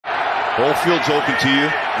Whole field's open to you.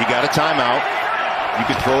 You got a timeout. You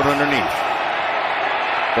can throw it underneath.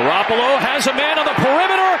 Garoppolo has a man on the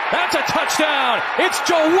perimeter. That's a touchdown. It's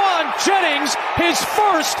Jauan Jennings. His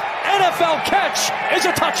first NFL catch is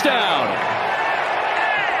a touchdown.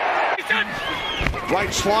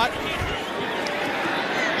 Right slot.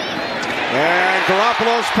 And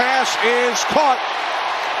Garoppolo's pass is caught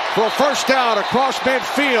for a first down across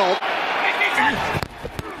midfield.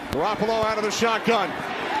 Garoppolo out of the shotgun.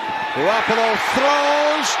 Garoppolo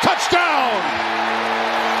throws. Touchdown!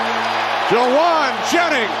 Jauan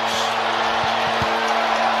Jennings.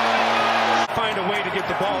 Find a way to get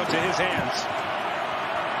the ball into his hands.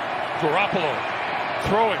 Garoppolo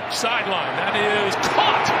throwing sideline. That is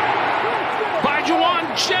caught by Jauan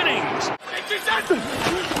Jennings.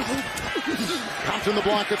 Compton the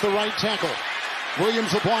block at the right tackle.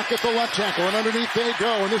 Williams the block at the left tackle, and underneath they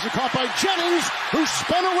go. And this is caught by Jennings, who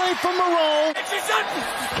spun away from Moreau.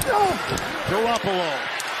 Garoppolo.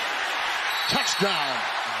 Touchdown.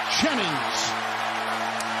 Jennings.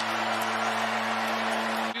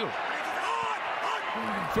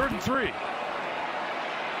 3rd and 3.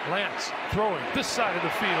 Lance throwing this side of the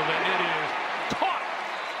field, and it is caught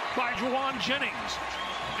by Jauan Jennings.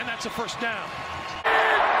 And that's a first down.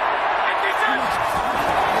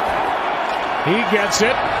 He gets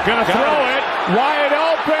it. Gonna throw it. Wide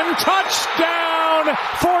open. Touchdown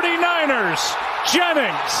 49ers.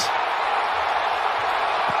 Jennings.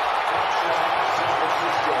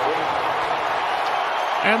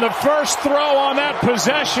 And the first throw on that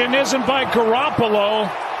possession isn't by Garoppolo.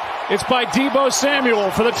 It's by Deebo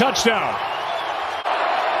Samuel for the touchdown.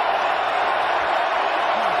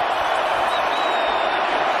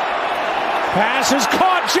 Pass is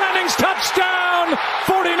caught. Jennings, touchdown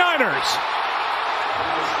 49ers.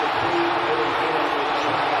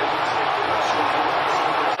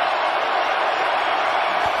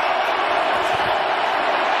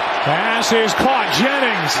 Pass is caught.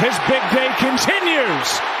 Jennings, his big day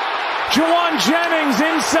continues. Jauan Jennings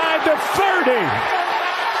inside the 30.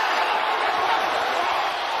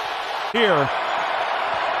 Here,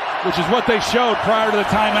 which is what they showed prior to the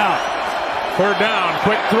timeout. 3rd down,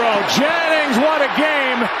 quick throw. Jennings, what a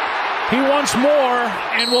game. He wants more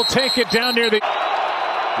and will take it down near the...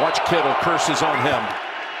 Watch Kittle, curses on him.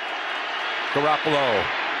 Garoppolo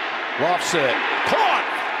lofts it. Caught!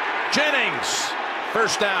 Jennings,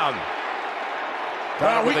 first down.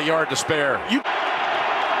 With a yard to spare.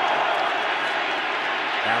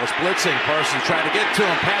 Now it's blitzing. Parsons trying to get to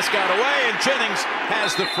him. Pass got away, and Jennings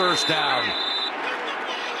has the first down.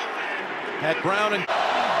 Had Brown and...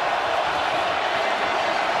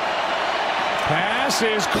 Pass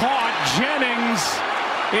is caught. Jennings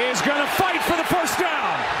is going to fight for the first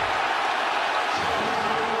down.